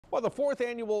Well, the fourth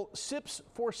annual Sips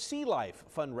for Sealife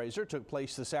fundraiser took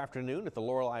place this afternoon at the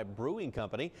Lorelei Brewing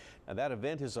Company. And that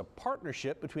event is a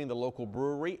partnership between the local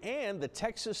brewery and the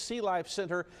Texas Sealife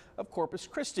Center of Corpus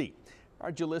Christi.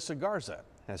 Our Julissa Garza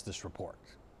has this report.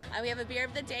 We have a beer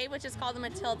of the day, which is called the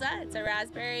Matilda. It's a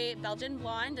raspberry Belgian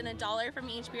blonde, and $1 from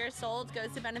each beer sold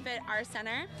goes to benefit our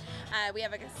center. We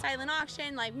have a silent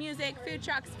auction, live music, food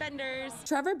trucks, vendors.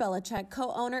 Trevor Belichick,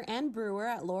 co-owner and brewer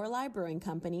at Lorelei Brewing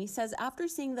Company, says after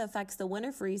seeing the effects the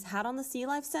winter freeze had on the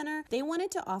Sealife Center, they wanted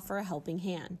to offer a helping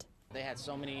hand. They had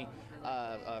so many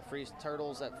freeze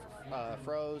turtles that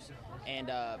froze,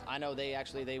 and I know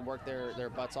they work their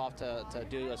butts off to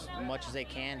do as much as they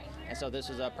can, and so this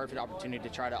is a perfect opportunity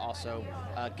to try to also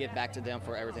give back to them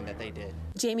for everything that they did.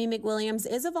 Jamie McWilliams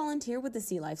is a volunteer with the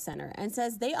Sealife Center and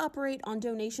says they operate on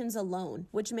donations alone,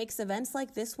 which makes events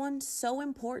like this one so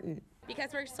important.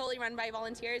 Because we're solely run by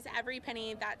volunteers, every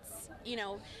penny that's,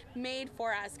 made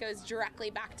for us goes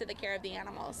directly back to the care of the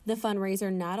animals. The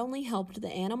fundraiser not only helped the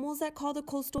animals that call the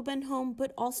coastal bend home,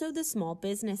 but also the small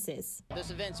businesses. This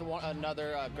event's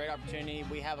another great opportunity.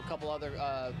 We have a couple other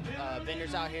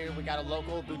vendors out here. We got a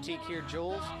local boutique here,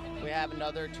 Jules. We have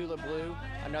another Tula Blue,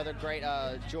 another great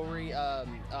jewelry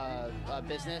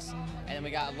business, and then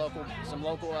we got some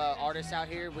local artists out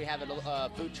here. We have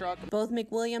a food truck. Both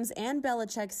McWilliams and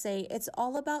Belichick say it's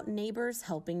all about neighbors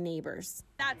helping neighbors.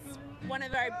 That's one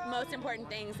of our most important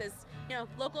things is,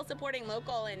 local supporting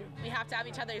local, and we have to have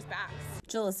each other's backs.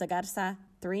 Julissa Garza,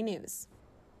 3 News.